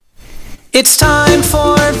It's time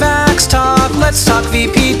for Vax Talk. Let's talk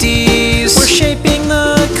VPDs. We're shaping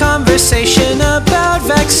the conversation about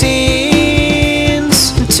vaccines.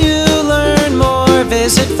 To learn more,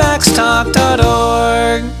 visit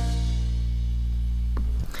vaxtalk.org.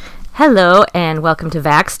 Hello and welcome to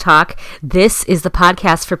Vax Talk. This is the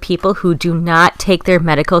podcast for people who do not take their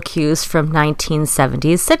medical cues from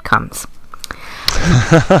 1970s sitcoms.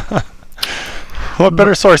 What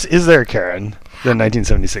better source is there, Karen, than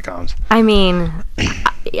 1970s sitcoms? I mean,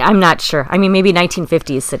 I'm not sure. I mean, maybe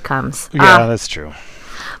 1950s sitcoms. Yeah, that's true.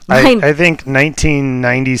 I think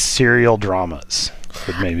 1990s serial dramas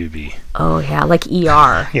would maybe be. Oh, yeah, like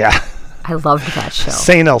ER. Yeah. I loved that show.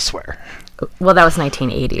 St. Elsewhere. Well, that was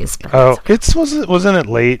 1980s. But oh, wasn't it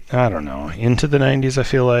late? I don't know. Into the 90s, I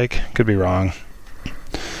feel like. Could be wrong.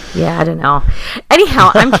 Yeah, I don't know.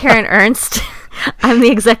 Anyhow, I'm Karen Ernst. I'm the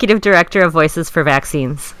executive director of Voices for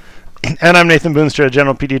Vaccines. And I'm Nathan Boonstra,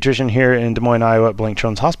 general pediatrician here in Des Moines, Iowa at Blank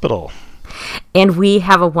Jones Hospital. And we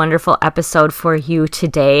have a wonderful episode for you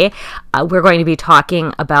today. We're going to be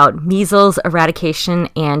talking about measles, eradication,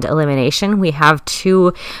 and elimination. We have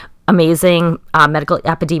two amazing medical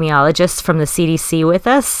epidemiologists from the CDC with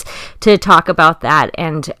us to talk about that.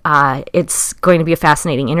 And it's going to be a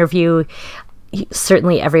fascinating interview.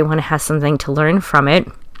 Certainly everyone has something to learn from it.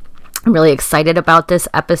 I'm really excited about this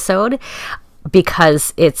episode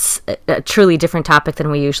because it's a truly different topic than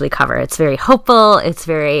we usually cover. It's very hopeful. It's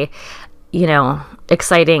very,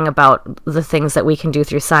 exciting about the things that we can do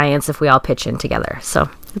through science if we all pitch in together. So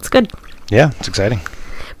it's good. Yeah, it's exciting.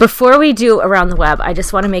 Before we do Around the Web, I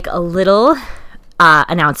just want to make a little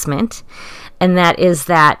announcement, and that is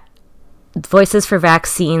that Voices for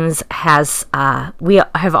Vaccines we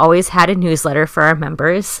have always had a newsletter for our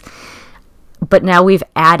members, but now we've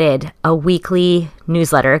added a weekly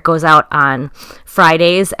newsletter. It goes out on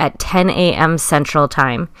Fridays at 10 a.m. Central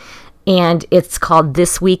Time, and it's called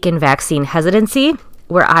This Week in Vaccine Hesitancy,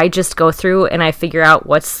 where I just go through and I figure out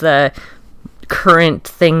what's the current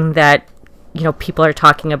thing that people are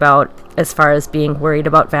talking about as far as being worried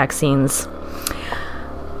about vaccines.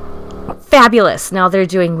 Fabulous. Now they're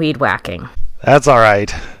doing weed whacking. That's all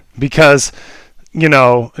right. Because,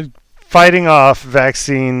 fighting off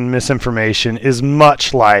vaccine misinformation is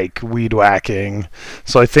much like weed whacking.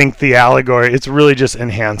 So I think the allegory, it really just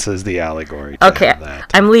enhances the allegory. Okay.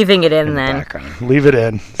 I'm leaving it in then. Background. Leave it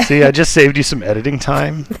in. See, I just saved you some editing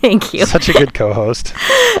time. Thank you. Such a good co-host.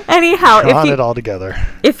 Anyhow, Drawn it all together.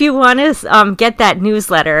 If you want to get that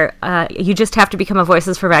newsletter, you just have to become a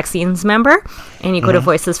Voices for Vaccines member, and you go to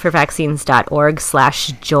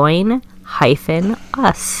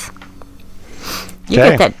voicesforvaccines.org/join-us.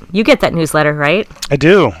 You get that newsletter, right? I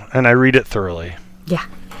do, and I read it thoroughly. Yeah.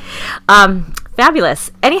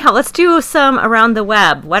 Fabulous. Anyhow, let's do some Around the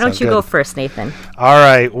Web. Why don't you go first, Nathan? All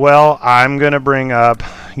right. Well, I'm going to bring up,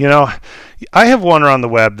 I have one Around the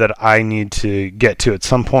Web that I need to get to at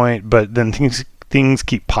some point, but then things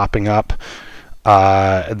keep popping up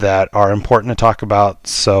that are important to talk about.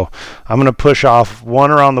 So I'm going to push off one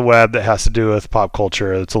Around the Web that has to do with pop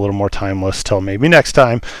culture. It's a little more timeless till maybe next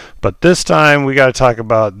time. But this time we got to talk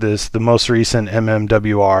about the most recent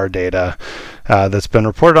MMWR data that's been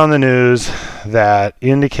reported on the news that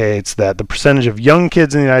indicates that the percentage of young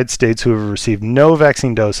kids in the United States who have received no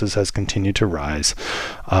vaccine doses has continued to rise,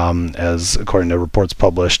 as according to reports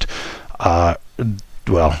published.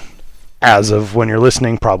 As of when you're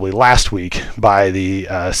listening, probably last week by the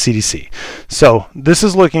CDC. So this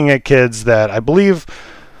is looking at kids that I believe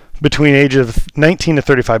between age of 19 to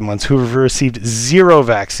 35 months who have received zero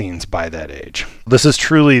vaccines by that age. This is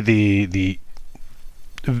truly the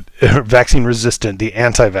vaccine resistant, the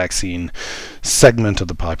anti-vaccine segment of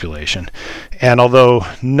the population. And although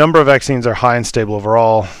number of vaccines are high and stable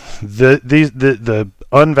overall, the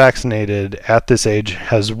unvaccinated at this age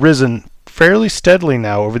has risen fairly steadily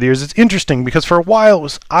now over the years. It's interesting because for a while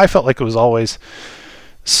I felt like it was always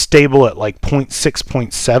stable at like 0.6,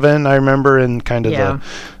 0.7. I remember in kind of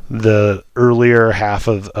the earlier half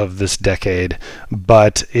of this decade,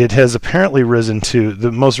 but it has apparently risen to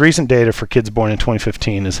the most recent data for kids born in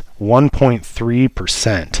 2015 is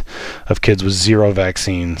 1.3% of kids with zero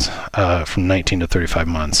vaccines from 19 to 35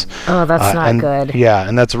 months. Oh, that's not good. Yeah,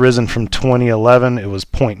 and that's risen from 2011. It was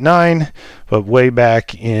 0.9, but way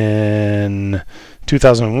back in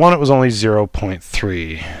 2001 it was only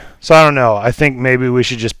 0.3. So I don't know. I think maybe we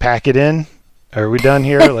should just pack it in. Are we done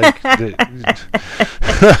here?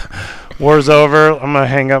 War's over. I'm going to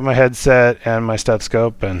hang up my headset and my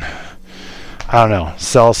stethoscope and, I don't know,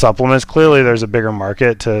 sell supplements. Clearly there's a bigger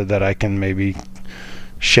market that I can maybe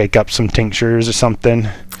shake up some tinctures or something.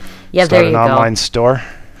 Yeah, Start there you an go. online store.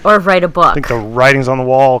 Or write a book. I think the writing's on the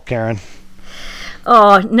wall, Karen.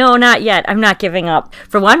 Oh, no, not yet. I'm not giving up.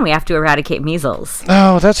 For one, we have to eradicate measles.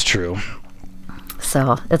 Oh, that's true.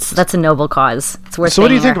 So that's a noble cause. It's worth. So what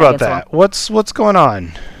do you think about that? What's going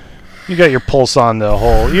on? You got your pulse on the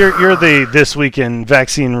whole. You're the This Week in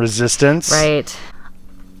Vaccine Resistance. Right.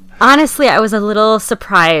 Honestly, I was a little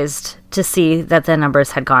surprised to see that the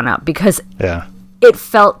numbers had gone up because it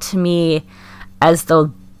felt to me as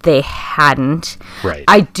though they hadn't. Right.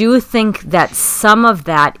 I do think that some of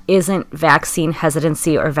that isn't vaccine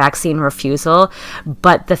hesitancy or vaccine refusal,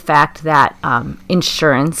 but the fact that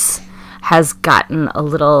insurance has gotten a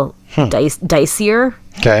little dicier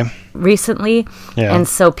recently. Yeah. And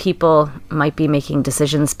so people might be making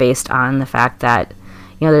decisions based on the fact that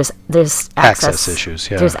there's access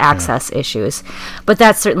issues. Yeah, there's access issues, but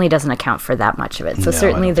that certainly doesn't account for that much of it. So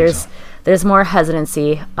certainly there's more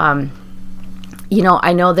hesitancy. I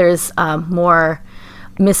know there's more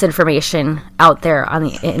misinformation out there on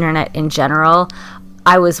the internet in general.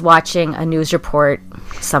 I was watching a news report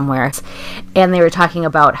somewhere, and they were talking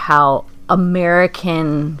about how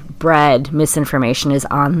American bred misinformation is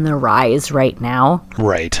on the rise right now.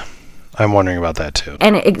 Right. I'm wondering about that too.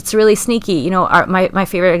 And it's really sneaky. My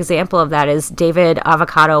favorite example of that is David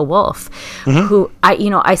Avocado Wolf, who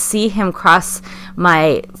I see him cross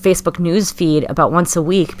my Facebook news feed about once a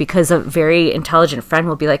week because a very intelligent friend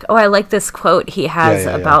will be like, "Oh, I like this quote he has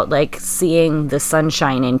about like seeing the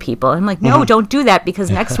sunshine in people." I'm like, "No, don't do that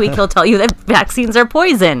because next week he'll tell you that vaccines are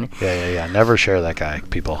poison." Yeah. Never share that guy,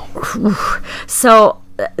 people. So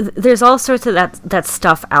there's all sorts of that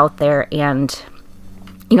stuff out there, and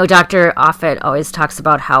Dr. Offit always talks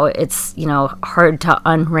about how it's, hard to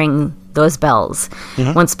unring those bells.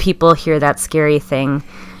 Once people hear that scary thing,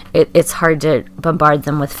 it's hard to bombard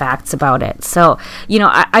them with facts about it. So,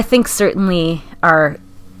 I think certainly our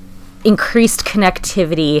increased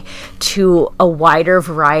connectivity to a wider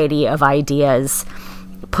variety of ideas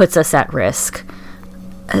puts us at risk.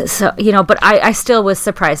 So, but I still was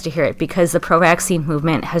surprised to hear it because the pro-vaccine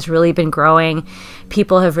movement has really been growing.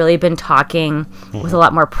 People have really been talking with a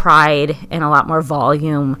lot more pride and a lot more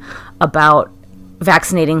volume about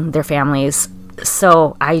vaccinating their families.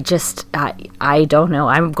 So I don't know.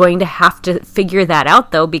 I'm going to have to figure that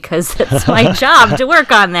out, though, because it's my job to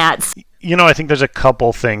work on that. I think there's a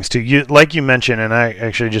couple things too. Like you mentioned, and I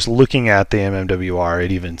actually just looking at the MMWR,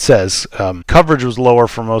 it even says coverage was lower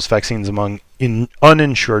for most vaccines among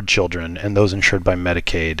uninsured children and those insured by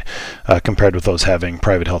Medicaid compared with those having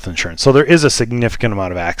private health insurance. So there is a significant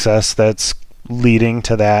amount of access that's leading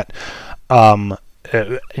to that.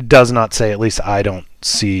 It does not say, at least I don't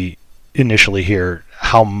see initially here,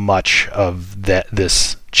 how much of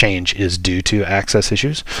this change is due to access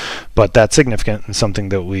issues, but that's significant and something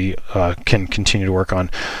that we can continue to work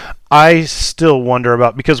on. I still wonder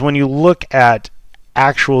about, because when you look at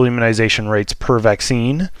actual immunization rates per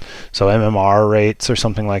vaccine, so MMR rates or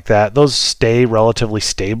something like that, those stay relatively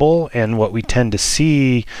stable, and what we tend to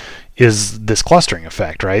see is this clustering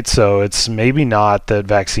effect, right? So it's maybe not that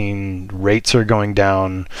vaccine rates are going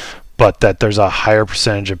down, but that there's a higher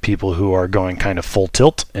percentage of people who are going kind of full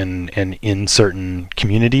tilt and in certain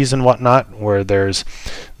communities and whatnot, where there's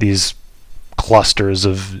these clusters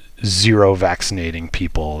of zero vaccinating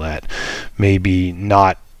people that maybe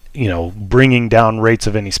not, bringing down rates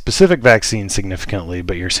of any specific vaccine significantly,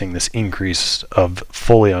 but you're seeing this increase of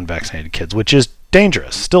fully unvaccinated kids, which is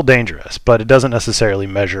dangerous, still dangerous, but it doesn't necessarily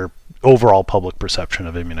measure overall public perception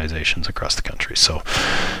of immunizations across the country. So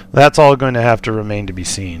that's all going to have to remain to be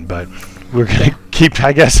seen, but we're going to keep,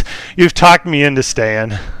 I guess you've talked me into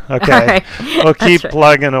staying. Okay. Right. We'll keep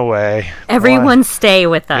plugging away. Everyone stay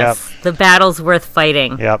with us. Yep. The battle's worth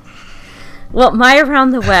fighting. Yep. Well, my Around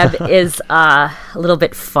the Web is a little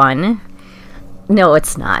bit fun. No,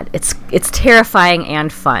 it's not. It's terrifying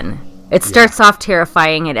and fun. It starts off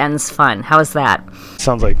terrifying, it ends fun. How's that?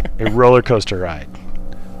 Sounds like a roller coaster ride.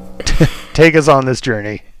 Take us on this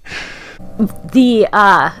journey.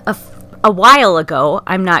 A while ago,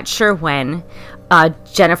 I'm not sure when,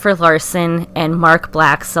 Jennifer Larson and Mark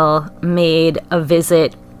Blaxell made a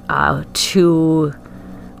visit to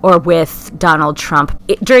or with Donald Trump.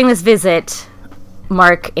 During this visit,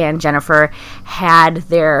 Mark and Jennifer had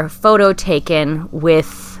their photo taken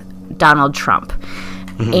with Donald Trump.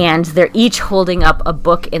 And they're each holding up a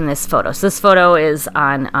book in this photo. So this photo is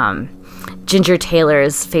on Ginger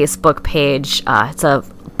Taylor's Facebook page. It's a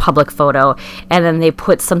public photo, and then they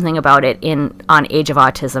put something about it on Age of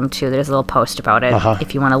Autism too. There's a little post about it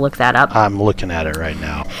if you want to look that up. I'm looking at it right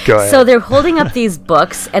now. Go ahead. So they're holding up these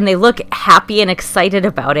books, and they look happy and excited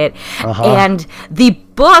about it, and the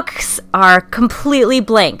books are completely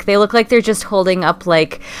blank. They look like they're just holding up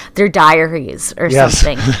like their diaries or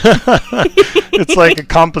something. It's like a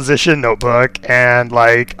composition notebook and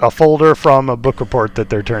like a folder from a book report that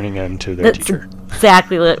they're turning into their teacher.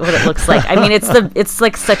 Exactly what it looks like. I mean, it's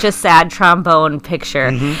like such a sad trombone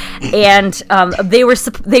picture, and they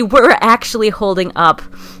were actually holding up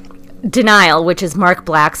Denial, which is Mark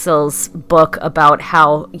Blaxell's book about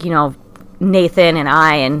how Nathan and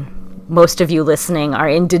I and most of you listening are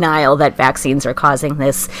in denial that vaccines are causing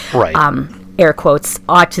this air quotes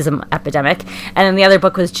autism epidemic. And then the other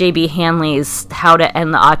book was J.B. Hanley's How to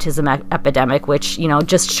End the Autism Epidemic, which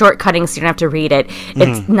just shortcutting so you don't have to read it.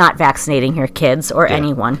 It's not vaccinating your kids or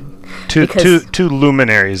anyone. Two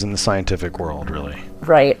luminaries in the scientific world, really.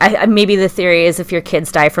 Right. Maybe the theory is if your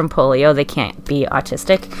kids die from polio, they can't be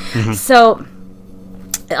autistic. So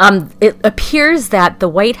it appears that the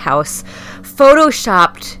White House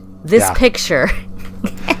photoshopped this picture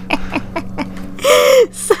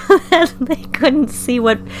so that they couldn't see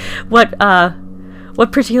what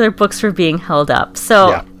particular books were being held up.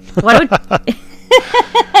 So what would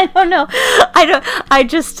I don't know. I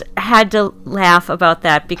just had to laugh about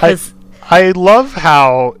that because I love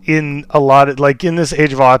how in a lot of in this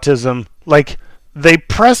Age of Autism, they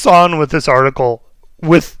press on with this article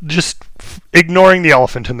with just ignoring the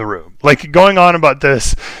elephant in the room, going on about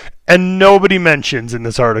this. And nobody mentions in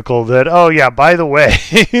this article that, by the way,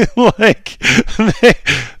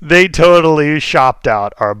 they totally shopped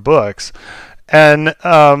out our books and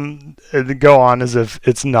go on as if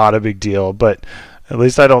it's not a big deal. But at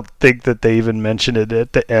least I don't think that they even mention it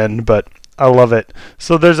at the end, but I love it.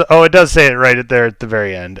 So it does say it right there at the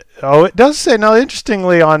very end. Oh, it does say, now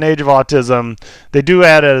interestingly on Age of Autism, they do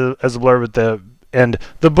add as a blurb at the end,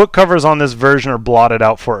 the book covers on this version are blotted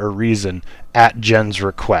out for a reason at Jen's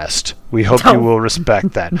request. We hope you will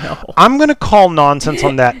respect that. I'm going to call nonsense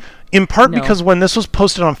on that, in part because when this was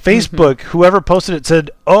posted on Facebook, whoever posted it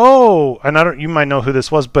said, and you might know who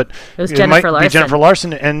this was, but it might be Jennifer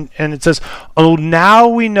Larson, and it says, now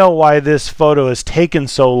we know why this photo has taken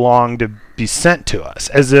so long to be sent to us,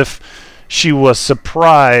 as if she was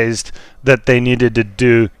surprised that they needed to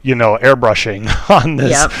do, airbrushing on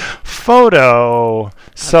this photo.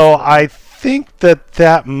 So I think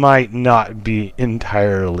that might not be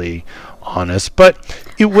entirely honest, but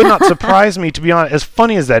it would not surprise me, to be honest, as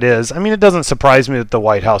funny as that is. I mean, it doesn't surprise me that the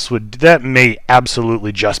White House that may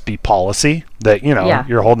absolutely just be policy that,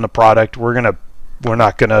 you're holding a product. We don't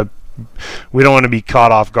want to be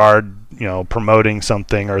caught off guard, promoting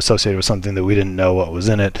something or associated with something that we didn't know what was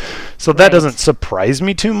in it. So that doesn't surprise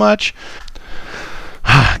me too much.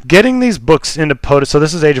 Getting these books into POTUS, so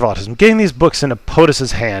this is Age of Autism, getting these books into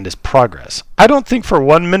POTUS's hand is progress. I don't think for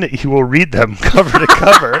 1 minute he will read them cover to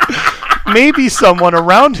cover. Maybe someone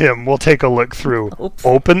around him will take a look through,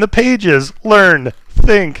 open the pages, learn,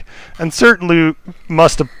 think, and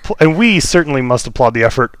we certainly must applaud the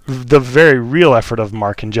effort, the very real effort of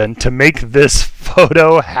Mark and Jen to make this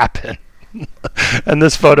photo happen. And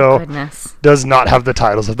this photo does not have the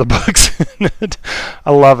titles of the books in it.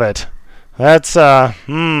 I love it. That's I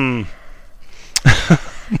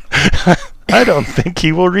don't think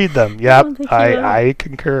he will read them. Yep, I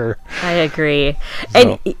concur. I agree.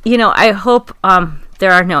 So. And I hope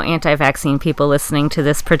there are no anti-vaccine people listening to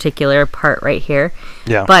this particular part right here.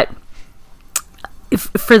 Yeah. But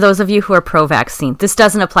for those of you who are pro-vaccine, this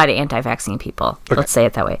doesn't apply to anti-vaccine people. Okay. Let's say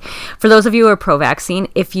it that way. For those of you who are pro-vaccine,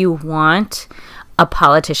 if you want a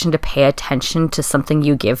politician to pay attention to something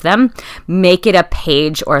you give them, make it a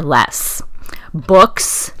page or less.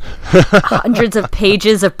 Books, hundreds of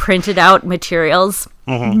pages of printed out materials,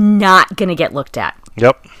 not going to get looked at.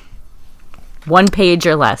 Yep. 1 page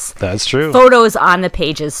or less. That's true. Photos on the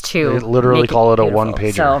pages too. They literally call it a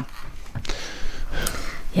one-pager. So,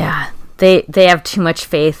 yeah, they have too much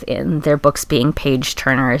faith in their books being page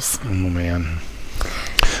turners. Oh man.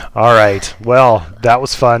 All right. Well, that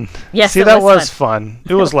was fun. Yes, that was fun.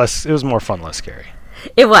 It was more fun, less scary.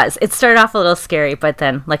 It was. It started off a little scary, but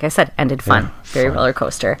then, like I said, ended fun. Very fun. Roller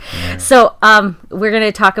coaster. Yeah. So we're going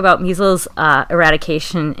to talk about measles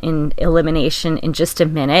eradication and elimination in just a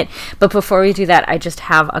minute. But before we do that, I just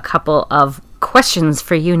have a couple of questions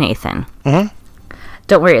for you, Nathan.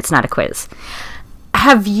 Don't worry, it's not a quiz.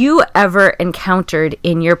 Have you ever encountered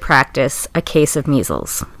in your practice a case of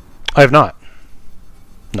measles? I have not.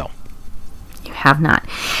 No. You have not.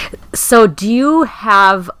 So do you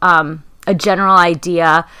have... a general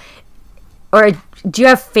idea or do you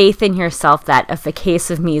have faith in yourself that if a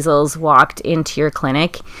case of measles walked into your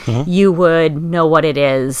clinic, you would know what it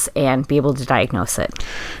is and be able to diagnose it?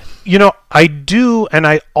 I do, and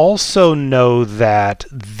I also know that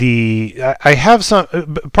I have some,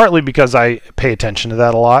 partly because I pay attention to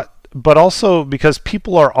that a lot, but also because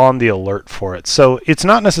people are on the alert for it. So it's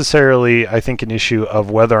not necessarily, I think, an issue of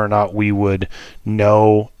whether or not we would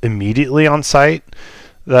know immediately on site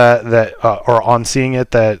or on seeing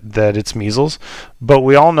it that it's measles, but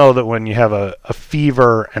we all know that when you have a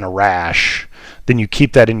fever and a rash, then you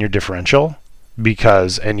keep that in your differential,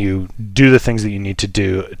 and you do the things that you need to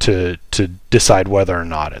do to decide whether or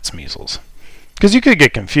not it's measles. Because you could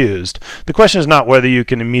get confused. The question is not whether you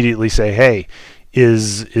can immediately say, hey,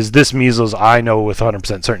 is this measles? I know with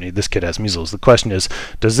 100% certainty this kid has measles. The question is,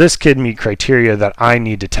 does this kid meet criteria that I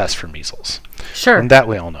need to test for measles? Sure. And that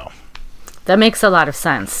we all know. That makes a lot of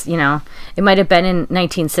sense. It might have been in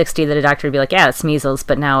 1960 that a doctor would be like, yeah, it's measles,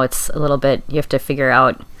 but now it's a little bit, you have to figure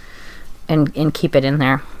out and keep it in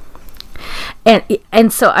there.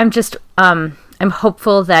 And so I'm just, I'm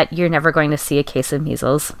hopeful that you're never going to see a case of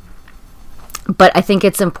measles. But I think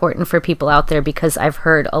it's important for people out there, because I've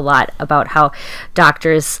heard a lot about how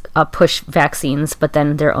doctors push vaccines, but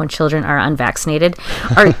then their own children are unvaccinated.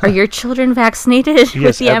 Are your children vaccinated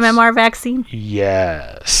with the MMR vaccine?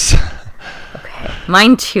 Yes. Okay.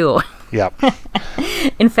 Mine too. Yep.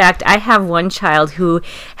 In fact, I have one child who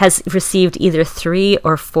has received either 3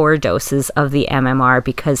 or 4 doses of the MMR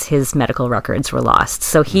because his medical records were lost.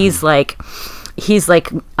 So he's like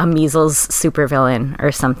a measles supervillain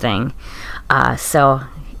or something. So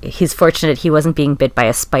he's fortunate he wasn't being bit by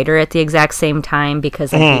a spider at the exact same time,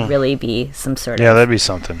 because that would really be some sort of... Yeah, that'd be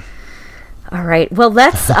something. All right. Well,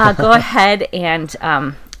 let's go ahead and...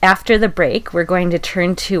 after the break, we're going to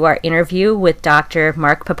turn to our interview with Dr.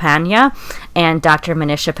 Mark Papania and Dr.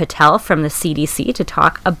 Manisha Patel from the CDC to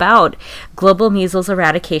talk about global measles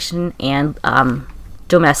eradication and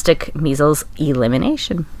domestic measles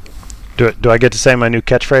elimination. Do I get to say my new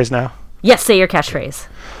catchphrase now? Yes, say your catchphrase.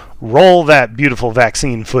 Roll that beautiful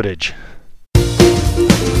vaccine footage.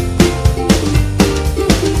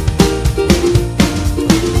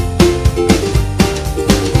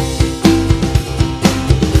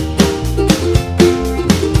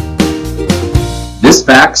 This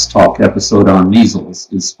Vax Talk episode on measles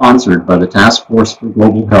is sponsored by the Task Force for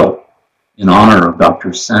Global Health in honor of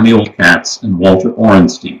Drs. Samuel Katz and Walter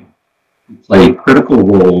Orenstein, who played critical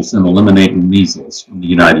roles in eliminating measles from the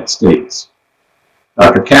United States.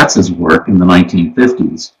 Dr. Katz's work in the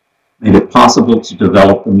 1950s made it possible to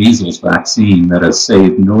develop the measles vaccine that has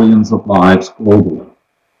saved millions of lives globally.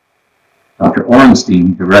 Dr.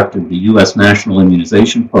 Orenstein directed the U.S. National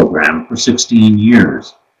Immunization Program for 16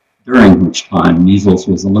 years, during which time measles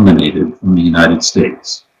was eliminated from the United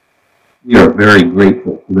States. We are very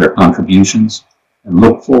grateful for their contributions and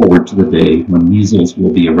look forward to the day when measles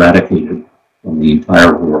will be eradicated from the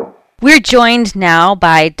entire world. We're joined now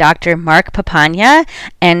by Dr. Mark Papania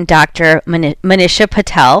and Dr. Manisha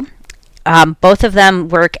Patel. Both of them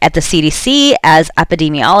work at the CDC as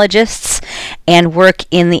epidemiologists and work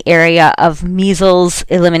in the area of measles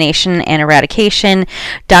elimination and eradication.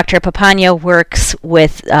 Dr. Papania works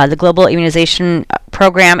with the Global Immunization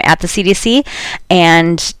Program at the CDC,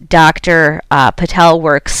 and Dr. Patel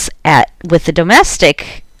works with the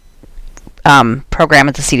domestic program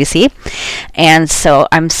at the CDC. And so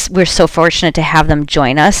we're so fortunate to have them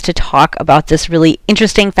join us to talk about this really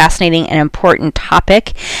interesting, fascinating, and important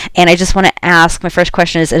topic. And I just want to ask, my first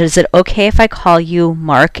question is it okay if I call you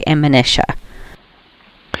Mark and Manisha?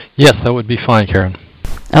 Yes, that would be fine, Karen.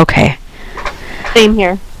 Okay. Same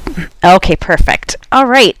here. Okay, perfect. All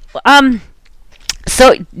right.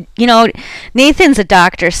 So, Nathan's a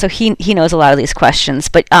doctor, so he knows a lot of these questions,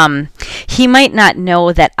 but he might not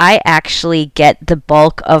know that I actually get the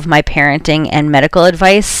bulk of my parenting and medical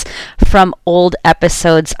advice from old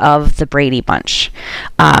episodes of The Brady Bunch,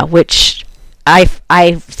 which I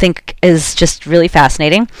think is just really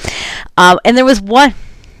fascinating. And there was one...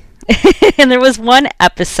 and there was one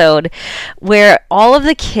episode where all of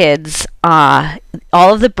the kids, all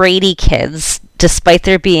of the Brady kids, despite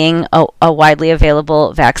there being a widely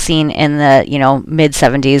available vaccine in the mid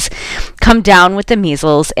 70s, come down with the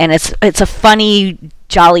measles, and it's a funny,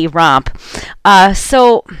 jolly romp.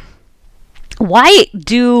 So why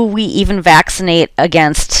do we even vaccinate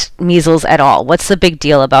against measles at all? What's the big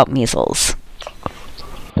deal about measles?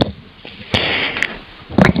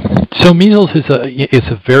 So measles is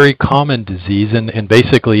a very common disease, and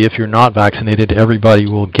basically, if you're not vaccinated, everybody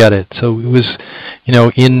will get it. So it was,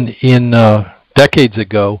 in decades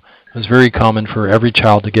ago, It was very common for every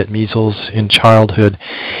child to get measles in childhood,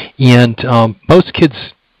 and most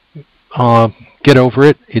kids get over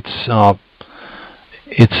it. It's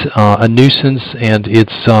a nuisance, and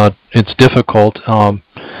it's difficult.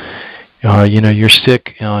 You're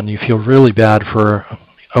sick and you feel really bad for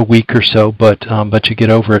a week or so, but you get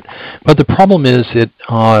over it. But the problem is that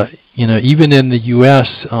even in the U.S.,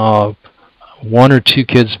 1 or 2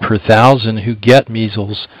 kids per 1,000 who get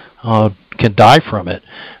measles can die from it.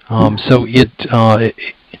 So it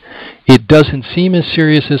doesn't seem as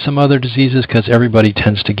serious as some other diseases because everybody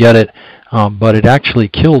tends to get it, but it actually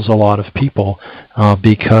kills a lot of people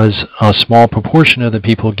because a small proportion of the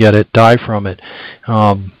people get it die from it.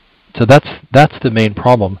 So that's the main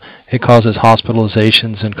problem. It causes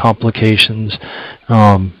hospitalizations and complications.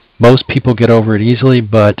 Most people get over it easily,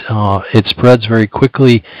 but it spreads very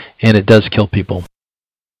quickly, and it does kill people.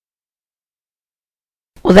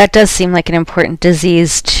 Well, that does seem like an important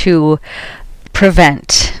disease to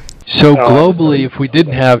prevent. So globally, if we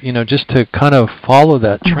didn't have, just to kind of follow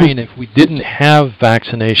that train, if we didn't have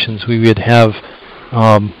vaccinations, we would have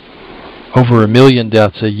over 1 million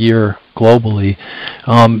deaths a year globally.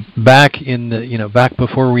 Back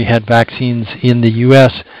before we had vaccines in the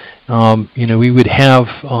U.S., we would have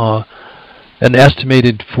an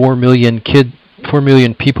estimated 4 million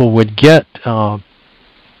people would get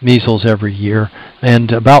measles every year,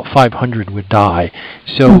 and about 500 would die.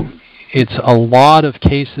 So it's a lot of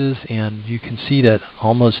cases, and you can see that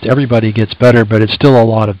almost everybody gets better, but it's still a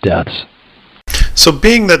lot of deaths. So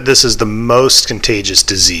being that this is the most contagious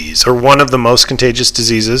disease, or one of the most contagious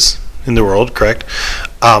diseases in the world, correct?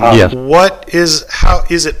 Yes. How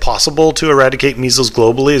is it possible to eradicate measles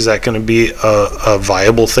globally? Is that going to be a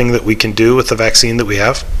viable thing that we can do with the vaccine that we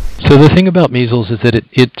have? So the thing about measles is that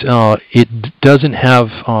it doesn't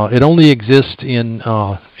have it only exists in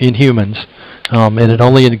humans, and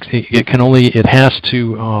it has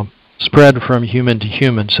to spread from human to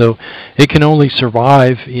human. So it can only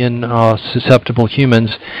survive in susceptible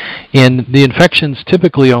humans, and the infections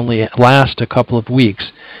typically only last a couple of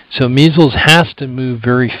weeks. So measles has to move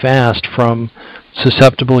very fast from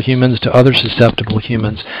susceptible humans to other susceptible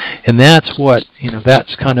humans, and that's what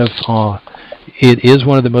that's kind of it is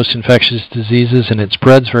one of the most infectious diseases, and it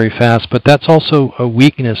spreads very fast, but that's also a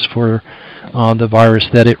weakness for the virus,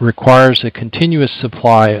 that it requires a continuous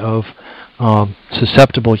supply of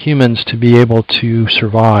susceptible humans to be able to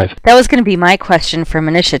survive. That was going to be my question for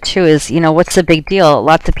Manisha too, is, what's the big deal?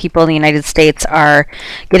 Lots of people in the United States are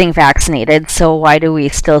getting vaccinated, so why do we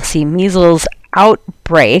still see measles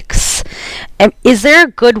outbreaks? And is there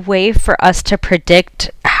a good way for us to predict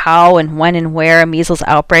how and when and where a measles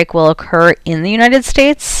outbreak will occur in the United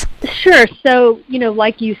States? Sure. So,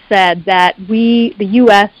 like you said, that the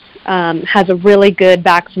U.S. Has a really good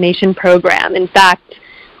vaccination program. In fact,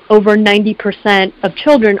 over 90% of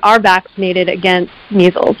children are vaccinated against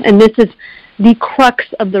measles, and this is the crux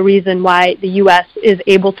of the reason why the U.S. is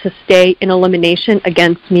able to stay in elimination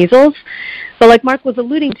against measles. But like Mark was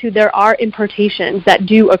alluding to, there are importations that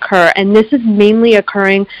do occur, and this is mainly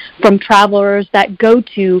occurring from travelers that go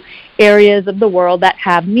to areas of the world that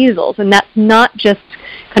have measles, and that's not just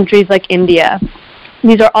countries like India.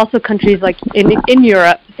 These are also countries like in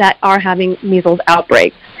Europe that are having measles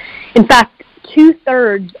outbreaks. In fact,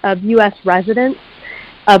 2/3 of U.S. residents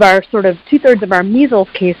of our two-thirds of our measles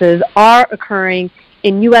cases are occurring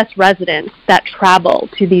in U.S. residents that travel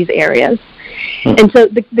to these areas. And so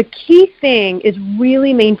the key thing is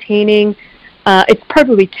really maintaining, it's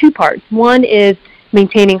probably 2 parts. One is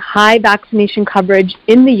maintaining high vaccination coverage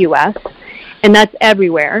in the U.S., and that's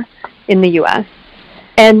everywhere in the U.S.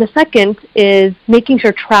 And the second is making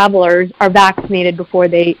sure travelers are vaccinated before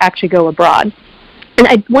they actually go abroad.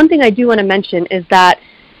 And one thing I do want to mention is that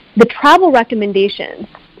the travel recommendations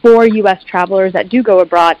for U.S. travelers that do go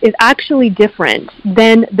abroad is actually different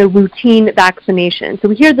than the routine vaccination. So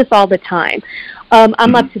we hear this all the time.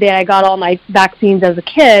 I'm up to date. I got all my vaccines as a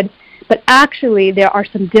kid, but actually there are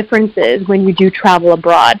some differences when you do travel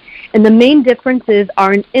abroad. And the main differences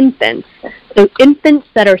are in infants. So infants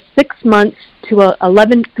that are 6 months to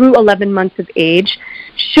 11 months of age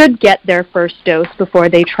should get their first dose before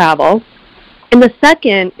they travel. And the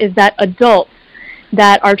second is that adults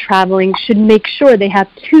that are traveling should make sure they have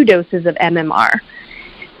 2 doses of MMR.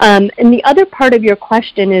 And the other part of your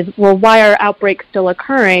question is, well, why are outbreaks still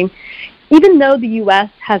occurring? Even though the U.S.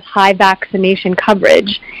 has high vaccination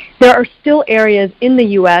coverage, there are still areas in the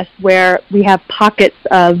U.S. where we have pockets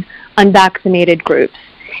of unvaccinated groups.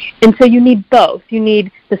 And so you need both. You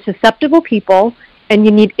need the susceptible people, and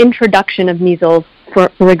you need introduction of measles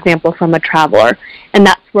for example, from a traveler. And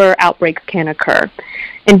that's where outbreaks can occur.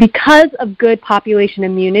 And because of good population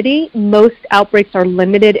immunity, most outbreaks are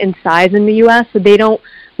limited in size in the U.S., so they don't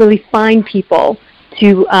really find people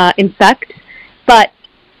to infect. But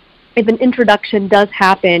if an introduction does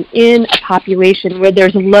happen in a population where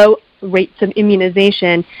there's low rates of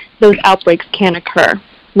immunization, those outbreaks can occur,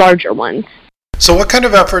 larger ones. So what kind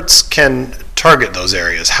of efforts can target those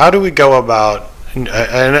areas? How do we go about,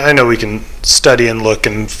 I know we can study and look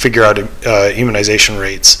and figure out immunization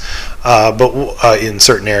rates but in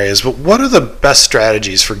certain areas, but what are the best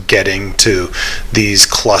strategies for getting to these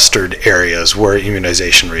clustered areas where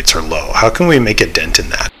immunization rates are low? How can we make a dent in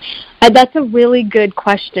that? That's a really good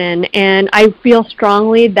question, and I feel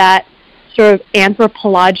strongly that sort of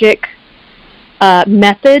anthropologic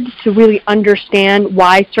methods to really understand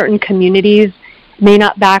why certain communities may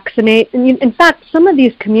not vaccinate. And in fact, some of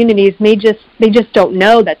these communities they just don't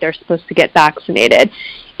know that they're supposed to get vaccinated.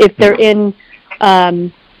 If they're in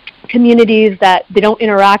communities that they don't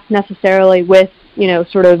interact necessarily with,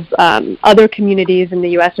 sort of other communities in the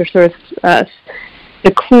U.S. or sort of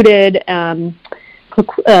secluded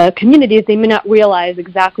communities, they may not realize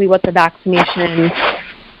exactly what the vaccination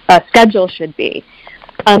schedule should be.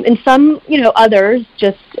 And some, others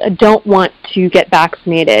just don't want to get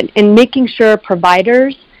vaccinated. And making sure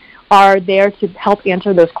providers are there to help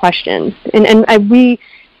answer those questions. And we,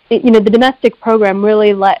 the domestic program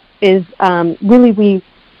really we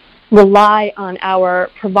rely on our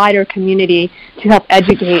provider community to help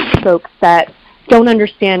educate folks that don't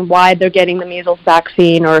understand why they're getting the measles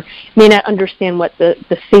vaccine or may not understand what the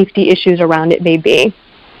safety issues around it may be.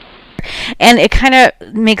 And it kind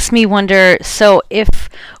of makes me wonder, so if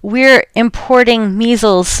we're importing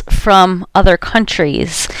measles from other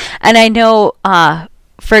countries, and I know,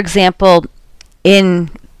 for example,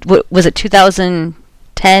 was it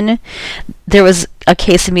 2010, there was a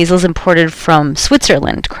case of measles imported from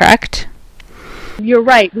Switzerland, correct? You're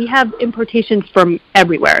right. We have importations from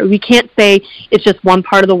everywhere. We can't say it's just one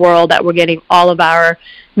part of the world that we're getting all of our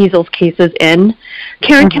measles cases in.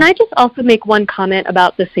 Karen, can I just also make one comment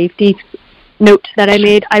about the safety note that I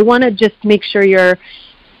made? I want to just make sure your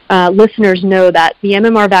listeners know that the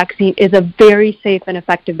MMR vaccine is a very safe and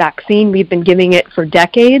effective vaccine. We've been giving it for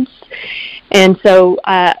decades. And so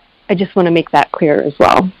I just want to make that clear as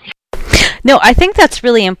well. No, I think that's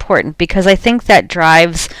really important because I think that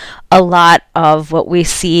drives a lot of what we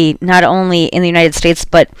see not only in the United States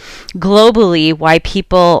but globally, why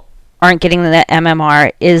people aren't getting the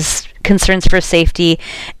MMR is concerns for safety.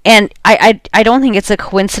 And I don't think it's a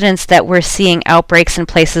coincidence that we're seeing outbreaks in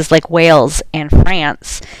places like Wales and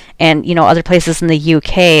France and other places in the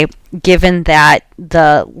UK, given that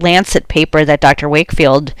the Lancet paper that Dr.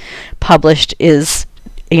 Wakefield published is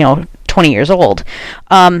 20 years old.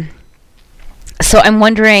 So I'm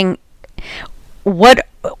wondering, what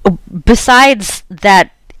besides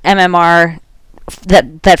that MMR,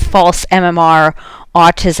 that false MMR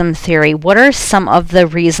autism theory, what are some of the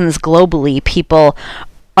reasons globally people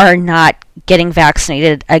are not getting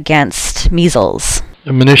vaccinated against measles?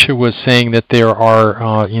 Manisha was saying that there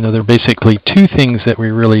are, there are basically two things that we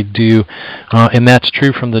really do, and that's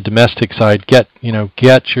true from the domestic side. Get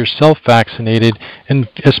yourself vaccinated, and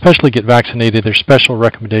especially get vaccinated. There's special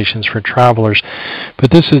recommendations for travelers. But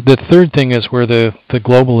this is the third thing is where the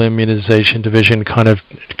global immunization division kind of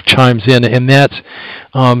chimes in, and that's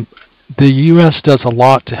the U.S. does a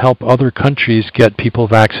lot to help other countries get people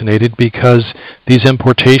vaccinated because these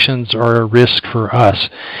importations are a risk for us.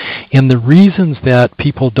 And the reasons that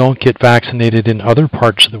people don't get vaccinated in other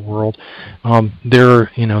parts of the world, there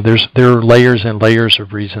are layers and layers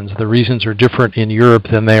of reasons. The reasons are different in Europe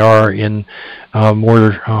than they are in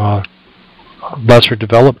more lesser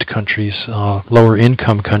developed countries, lower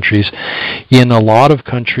income countries. In a lot of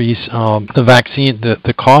countries, the vaccine,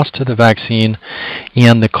 the cost of the vaccine,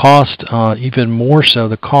 and the cost, even more so,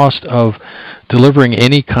 the cost of delivering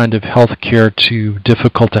any kind of health care to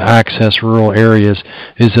difficult to access rural areas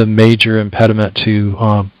is a major impediment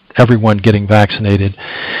to everyone getting vaccinated.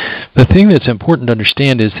 The thing that's important to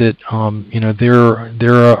understand is that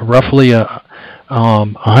there are roughly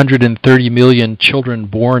 130 million children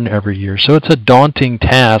born every year. So it's a daunting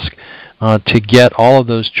task to get all of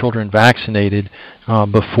those children vaccinated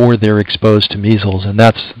before they're exposed to measles, and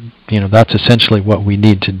that's essentially what we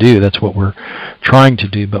need to do. That's what we're trying to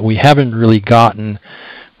do, but we haven't really gotten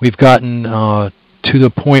to the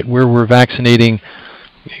point where we're vaccinating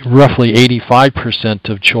roughly 85%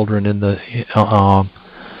 of children in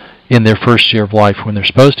their first year of life when they're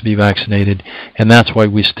supposed to be vaccinated, and that's why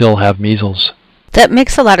we still have measles. That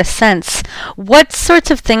makes a lot of sense. What sorts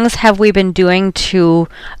of things have we been doing to,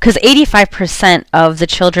 because 85% of the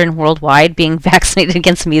children worldwide being vaccinated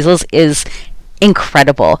against measles is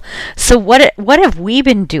incredible. So what have we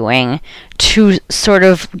been doing to sort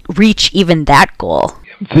of reach even that goal?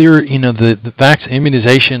 There, the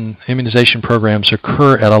immunization programs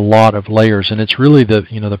occur at a lot of layers, and it's really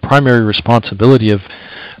the primary responsibility of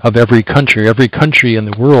every country. Every country in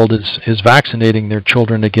the world is vaccinating their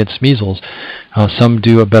children against measles. Some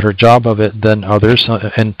do a better job of it than others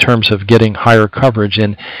in terms of getting higher coverage,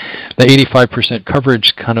 and the 85%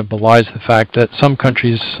 coverage kind of belies the fact that some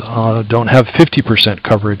countries don't have 50%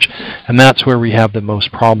 coverage, and that's where we have the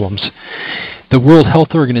most problems. The World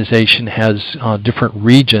Health Organization has different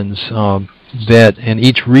regions and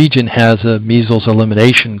each region has a measles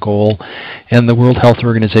elimination goal, and the World Health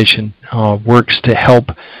Organization works to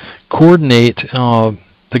help coordinate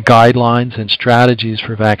the guidelines and strategies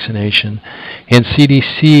for vaccination. And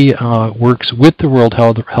CDC works with the World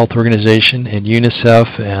Health Organization and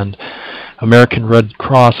UNICEF and American Red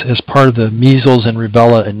Cross as part of the Measles and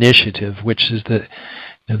Rubella Initiative, which is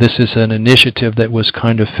this is an initiative that was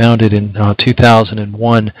kind of founded in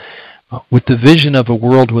 2001 with the vision of a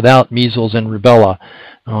world without measles and rubella.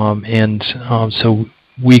 So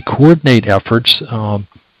we coordinate efforts. The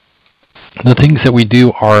things that we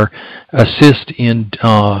do are assist in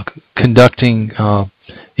conducting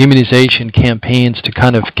immunization campaigns to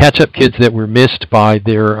kind of catch up kids that were missed by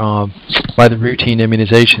the routine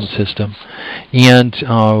immunization system. And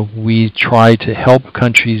we try to help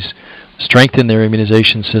countries strengthen their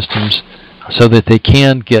immunization systems so that they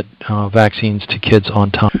can get vaccines to kids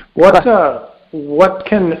on time. What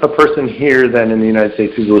can a person here then in the United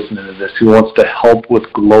States who's listening to this who wants to help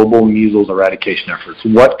with global measles eradication efforts?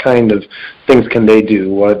 What kind of things can they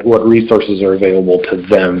do? What resources are available to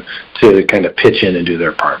them to kind of pitch in and do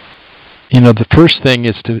their part? The first thing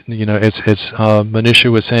is to, as Manisha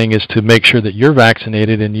was saying, is to make sure that you're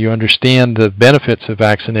vaccinated and you understand the benefits of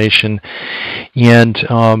vaccination. And,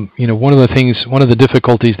 one of the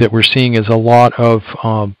difficulties that we're seeing is a lot of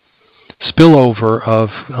spillover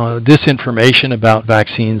of disinformation about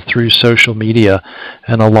vaccines through social media.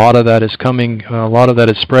 And a lot of that is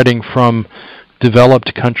spreading from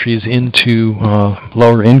developed countries into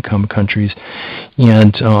lower income countries.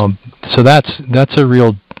 And so that's a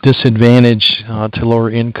real disadvantage to lower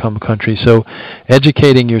income countries. So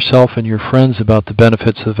educating yourself and your friends about the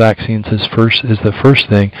benefits of vaccines is the first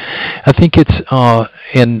thing. I think it's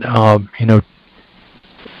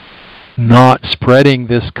not spreading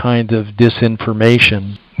this kind of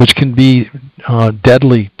disinformation, which can be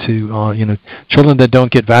deadly to children that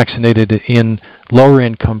don't get vaccinated in lower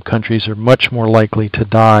income countries are much more likely to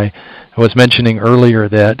die. I was mentioning earlier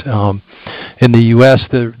that in the U.S.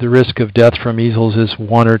 the risk of death from measles is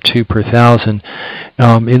 1 or 2 per thousand.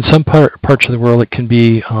 In some parts of the world it can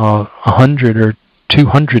be 100 or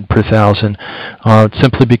 200 per thousand,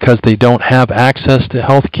 simply because they don't have access to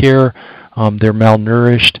health care, they're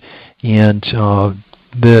malnourished, and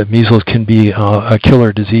the measles can be a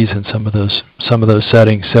killer disease in some of those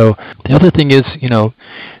settings. So the other thing is,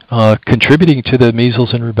 contributing to the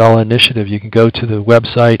Measles and Rubella Initiative. You can go to the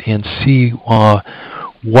website and see what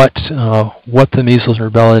the Measles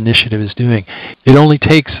and Rubella Initiative is doing. It only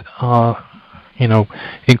takes,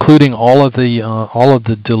 including all of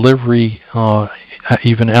the delivery,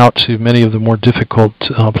 even out to many of the more difficult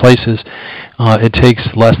places, it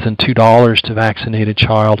takes less than $2 to vaccinate a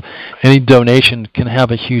child. Any donation can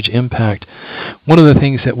have a huge impact. One of the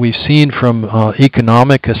things that we've seen from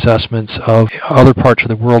economic assessments of other parts of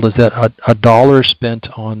the world is that a dollar spent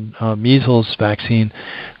on measles vaccine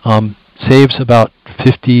saves about about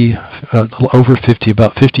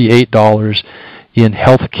 $58 in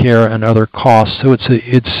health care and other costs. So it's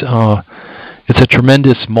a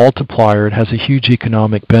tremendous multiplier. It has a huge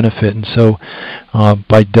economic benefit. And so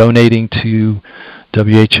by donating to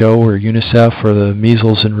WHO or UNICEF or the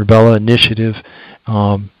Measles and Rubella Initiative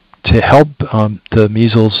to help the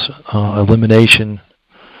measles elimination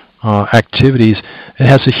activities, it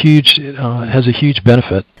has a huge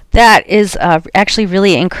benefit. That is actually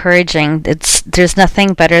really encouraging. There's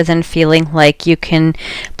nothing better than feeling like you can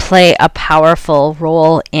play a powerful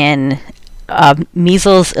role in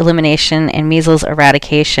measles elimination and measles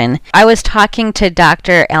eradication. I was talking to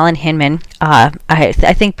Dr. Alan Hinman. I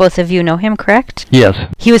think both of you know him, correct? Yes.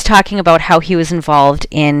 He was talking about how he was involved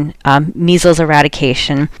in measles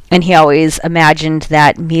eradication, and he always imagined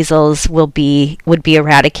that measles would be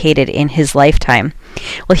eradicated in his lifetime.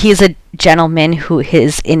 Well, he's a gentleman who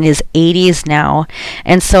is in his 80s now,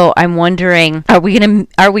 and so I'm wondering, are we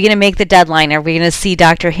gonna make the deadline? Are we gonna see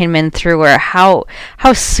Dr. Hinman through, or how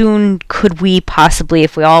soon could we possibly,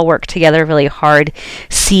 if we all work together really hard,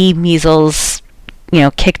 see measles,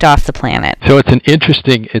 kicked off the planet? So it's an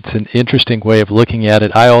interesting way of looking at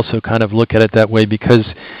it. I also kind of look at it that way because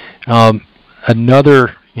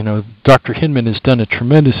Dr. Hinman has done a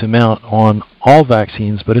tremendous amount on all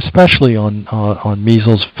vaccines, but especially on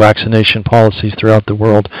measles vaccination policies throughout the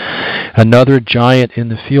world. Another giant in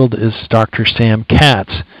the field is Dr. Sam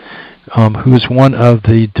Katz, who is one of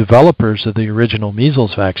the developers of the original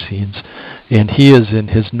measles vaccines, and he is in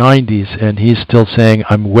his 90s, and he's still saying,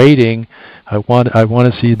 "I'm waiting. I want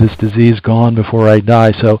to see this disease gone before I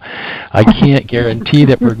die." So I can't guarantee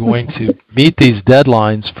that we're going to meet these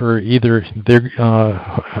deadlines for either.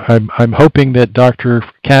 I'm hoping that Dr.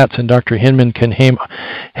 Katz and Dr. Hinman can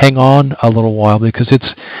hang on a little while, because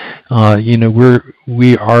it's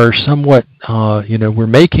we are somewhat we're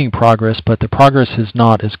making progress, but the progress is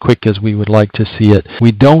not as quick as we would like to see it.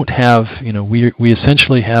 We don't have we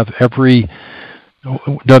essentially have every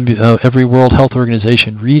World Health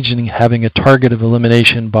Organization region having a target of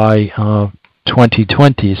elimination by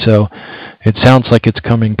 2020. So it sounds like it's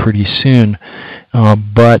coming pretty soon,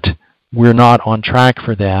 but we're not on track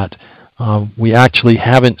for that. We actually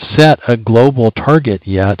haven't set a global target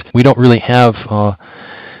yet. We don't really have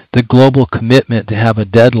the global commitment to have a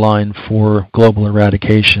deadline for global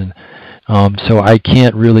eradication. So I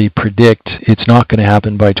can't really predict. It's not going to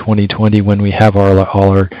happen by 2020 when we have all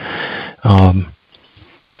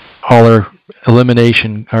our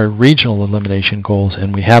elimination, our regional elimination goals,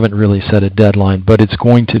 and we haven't really set a deadline. But it's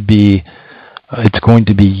going to be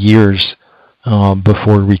years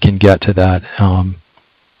before we can get to that.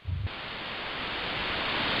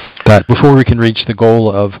 Before we can reach the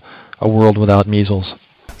goal of a world without measles.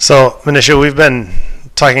 So, Manisha, we've been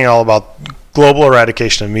talking all about global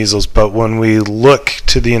eradication of measles, but when we look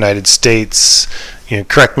to the United States,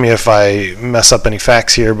 correct me if I mess up any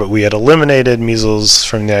facts here, but we had eliminated measles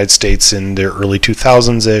from the United States in the early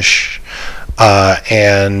 2000s-ish,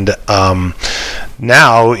 and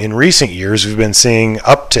now in recent years we've been seeing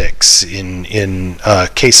upticks in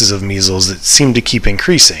cases of measles that seem to keep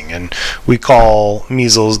increasing, and we call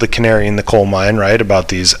measles the canary in the coal mine, right, about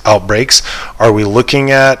these outbreaks. Are we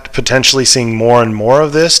looking at potentially seeing more and more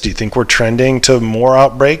of this? Do you think we're trending to more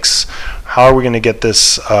outbreaks? How are we going to get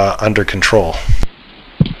this under control?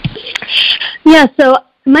 Yeah, so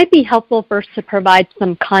it might be helpful first to provide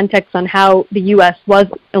some context on how the U.S. was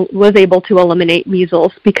able to eliminate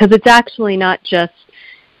measles, because it's actually not just,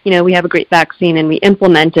 we have a great vaccine and we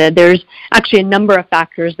implemented. There's actually a number of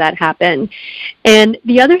factors that happen. And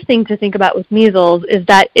the other thing to think about with measles is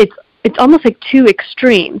that it's almost like two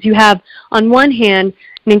extremes. You have, on one hand,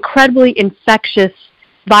 an incredibly infectious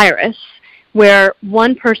virus where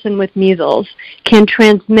one person with measles can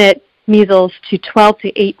transmit measles to 12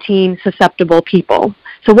 to 18 susceptible people.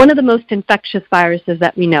 So one of the most infectious viruses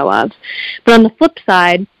that we know of. But on the flip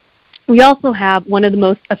side, we also have one of the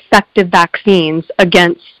most effective vaccines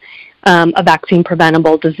against a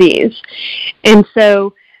vaccine-preventable disease. And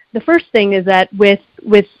so the first thing is that with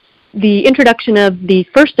the introduction of the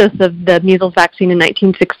first dose of the measles vaccine in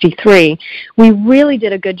 1963, we really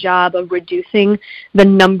did a good job of reducing the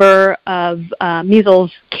number of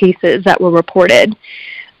measles cases that were reported.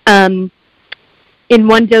 In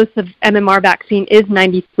one dose of MMR vaccine is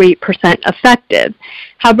 93% effective.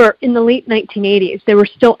 However, in the late 1980s, there were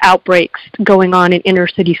still outbreaks going on in inner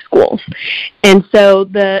city schools. And so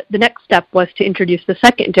the next step was to introduce the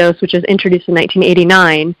second dose, which was introduced in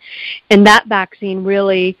 1989. And that vaccine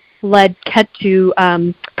really led to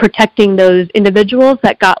protecting those individuals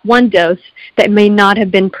that got one dose that may not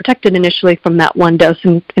have been protected initially from that one dose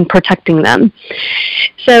and protecting them.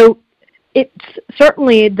 So it's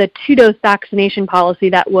certainly the two-dose vaccination policy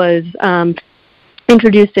that was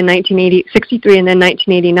introduced in 1963 and then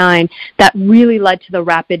 1989 that really led to the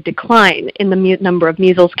rapid decline in the number of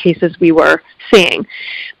measles cases we were seeing.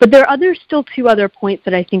 But there are still two other points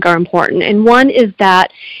that I think are important. And one is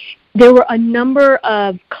that there were a number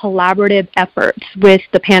of collaborative efforts with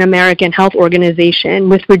the Pan American Health Organization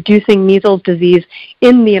with reducing measles disease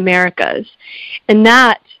in the Americas. And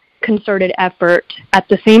that concerted effort at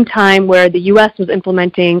the same time where the U.S. was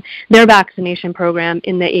implementing their vaccination program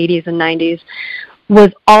in the 80s and 90s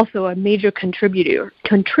was also a major contributor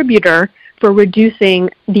for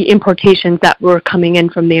reducing the importations that were coming in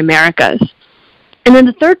from the Americas. And then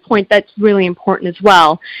the third point that's really important as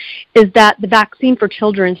well is that the Vaccine for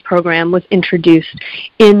Children's program was introduced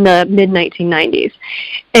in the mid-1990s.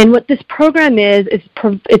 And what this program is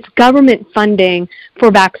it's government funding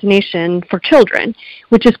for vaccination for children,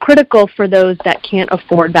 which is critical for those that can't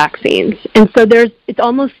afford vaccines. And so it's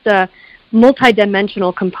almost a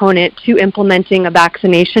multidimensional component to implementing a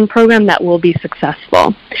vaccination program that will be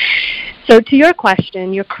successful. So to your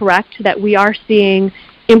question, you're correct that we are seeing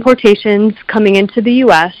importations coming into the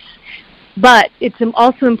U.S., but it's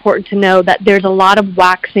also important to know that there's a lot of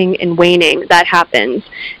waxing and waning that happens.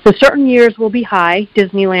 So certain years will be high.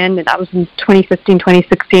 Disneyland, and that was in 2015,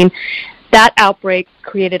 2016. That outbreak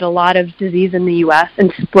created a lot of disease in the U.S.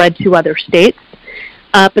 and spread to other states.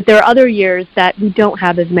 But there are other years that we don't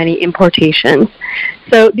have as many importations.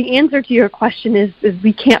 So the answer to your question is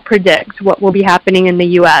we can't predict what will be happening in the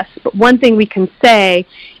U.S. But one thing we can say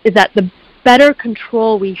is that the better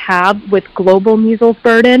control we have with global measles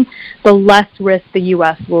burden, the less risk the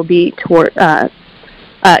U.S. will be to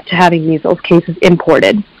having measles cases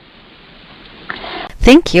imported.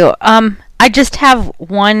 Thank you. I just have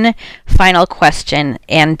one final question,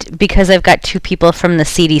 and because I've got two people from the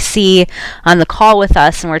CDC on the call with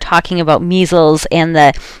us, and we're talking about measles, and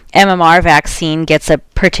the MMR vaccine gets a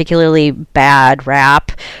particularly bad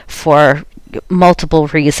rap for multiple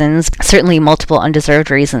reasons, certainly multiple undeserved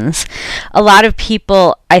reasons. A lot of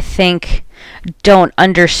people, I think, don't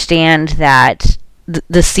understand that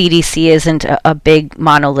the CDC isn't a big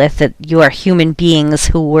monolith, that you are human beings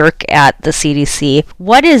who work at the CDC.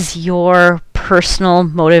 What is your personal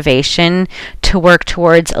motivation to work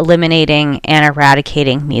towards eliminating and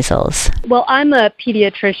eradicating measles? Well, I'm a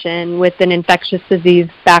pediatrician with an infectious disease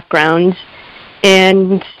background.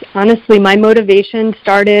 And honestly, my motivation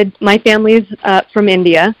started, my family's from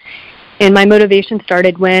India, and my motivation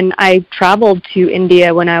started when I traveled to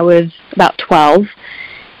India when I was about 12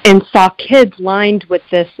 and saw kids lined with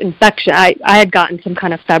this infection. I had gotten some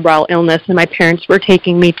kind of febrile illness, and my parents were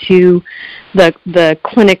taking me to the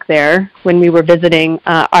clinic there when we were visiting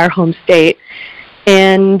our home state.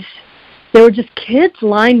 And there were just kids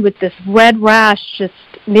lined with this red rash.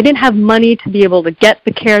 They didn't have money to be able to get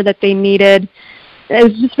the care that they needed. It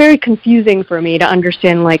was just very confusing for me to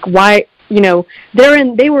understand, like, why,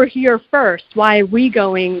 they were here first. Why are we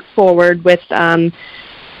going forward with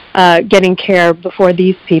getting care before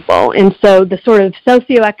these people? And so the sort of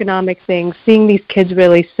socioeconomic thing, seeing these kids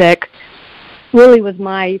really sick, really was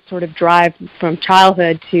my sort of drive from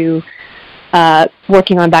childhood to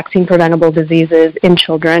working on vaccine-preventable diseases in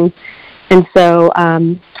children. And so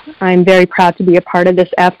I'm very proud to be a part of this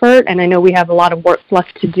effort, and I know we have a lot of work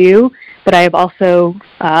left to do, but I have also,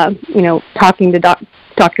 talking to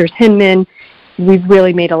Drs. Hinman, we've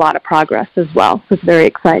really made a lot of progress as well. It's very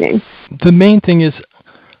exciting. The main thing is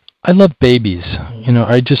I love babies.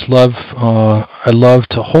 I just love, I love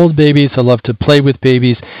to hold babies. I love to play with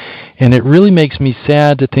babies. And it really makes me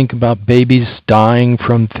sad to think about babies dying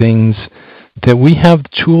from things that we have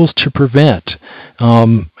tools to prevent.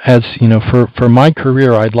 As for my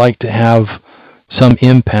career, I'd like to have some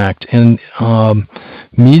impact. And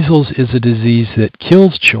measles is a disease that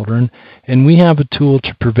kills children, and we have a tool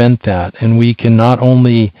to prevent that. And we can not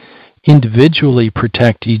only individually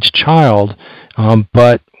protect each child,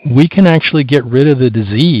 but we can actually get rid of the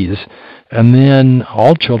disease, and then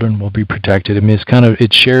all children will be protected. I mean,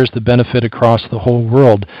 it shares the benefit across the whole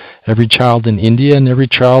world. Every child in India and every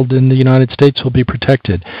child in the United States will be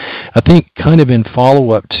protected. I think kind of in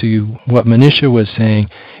follow-up to what Manisha was saying,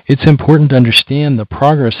 it's important to understand the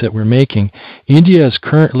progress that we're making. India is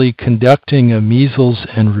currently conducting a measles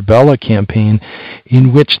and rubella campaign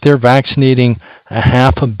in which they're vaccinating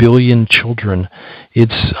 500 million children.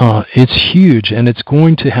 It's huge, and it's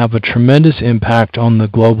going to have a tremendous impact on the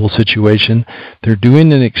global situation. They're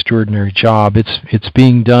doing an extraordinary job. It's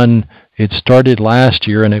being done. It started last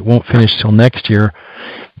year, and it won't finish till next year.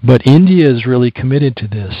 But India is really committed to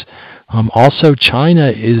this. Also, China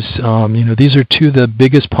is, these are two of the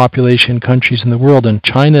biggest population countries in the world, and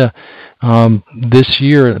China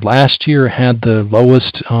last year had the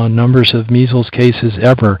lowest numbers of measles cases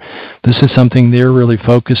ever. This is something they're really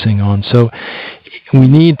focusing on. So we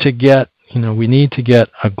need to get,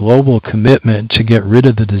 a global commitment to get rid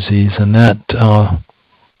of the disease, and that's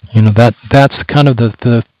kind of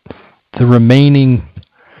the remaining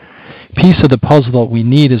piece of the puzzle that we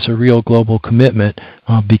need is a real global commitment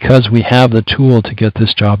because we have the tool to get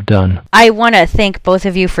this job done. I want to thank both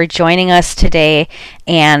of you for joining us today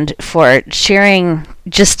and for sharing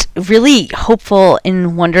just really hopeful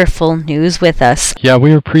and wonderful news with us. Yeah,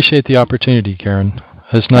 we appreciate the opportunity, Karen.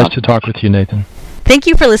 It's nice to talk with you, Nathan. Thank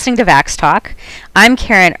you for listening to Vax Talk. I'm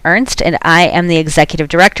Karen Ernst, and I am the Executive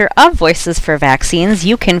Director of Voices for Vaccines.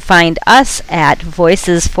 You can find us at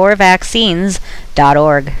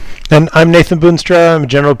voicesforvaccines.org. And I'm Nathan Boonstra. I'm a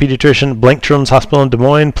general pediatrician at Blank Children's Hospital in Des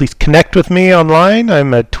Moines. Please connect with me online.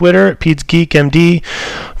 I'm at Twitter at PedsGeekMD.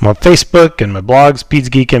 I'm on Facebook, and my blog's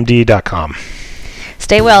pedsgeekmd.com.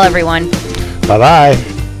 Stay well, everyone.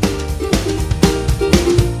 Bye-bye.